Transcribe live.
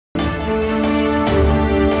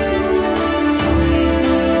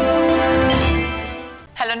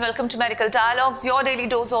Welcome to Medical Dialogues, your daily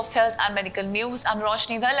dose of health and medical news. I'm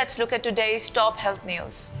Roshni Dhar. Let's look at today's top health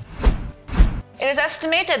news. It is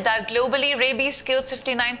estimated that globally, rabies kills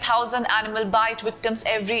 59,000 animal bite victims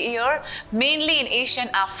every year, mainly in Asia and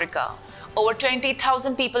Africa. Over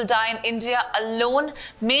 20,000 people die in India alone,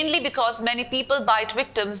 mainly because many people bite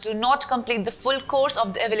victims do not complete the full course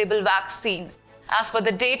of the available vaccine. As per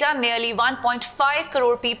the data, nearly 1.5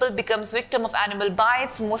 crore people becomes victim of animal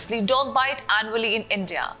bites, mostly dog bite, annually in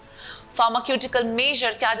India. Pharmaceutical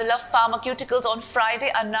major Cadila Pharmaceuticals on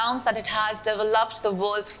Friday announced that it has developed the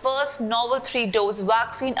world's first novel 3-dose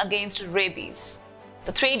vaccine against rabies.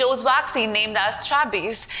 The 3-dose vaccine, named as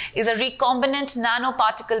ThRabis, is a recombinant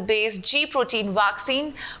nanoparticle-based G protein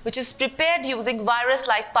vaccine which is prepared using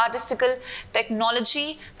virus-like particle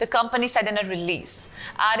technology, the company said in a release.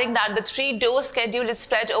 Adding that the 3-dose schedule is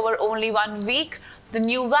spread over only 1 week, the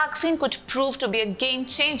new vaccine could prove to be a game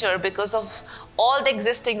changer because of all the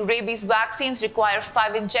existing rabies vaccines require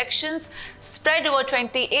 5 injections spread over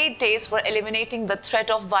 28 days for eliminating the threat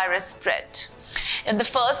of virus spread. In the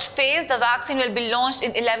first phase, the vaccine will be launched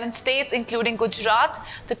in 11 states, including Gujarat.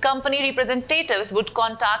 The company representatives would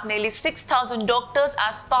contact nearly 6,000 doctors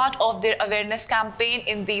as part of their awareness campaign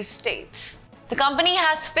in these states. The company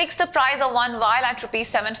has fixed the price of 1 vial at Rs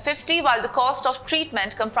 750, while the cost of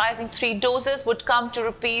treatment comprising 3 doses would come to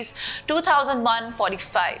Rs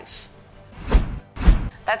 2,145.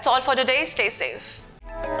 That's all for today. Stay safe.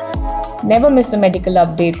 Never miss a medical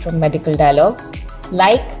update from Medical Dialogues.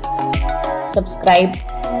 Like, subscribe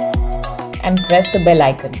and press the bell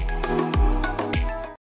icon.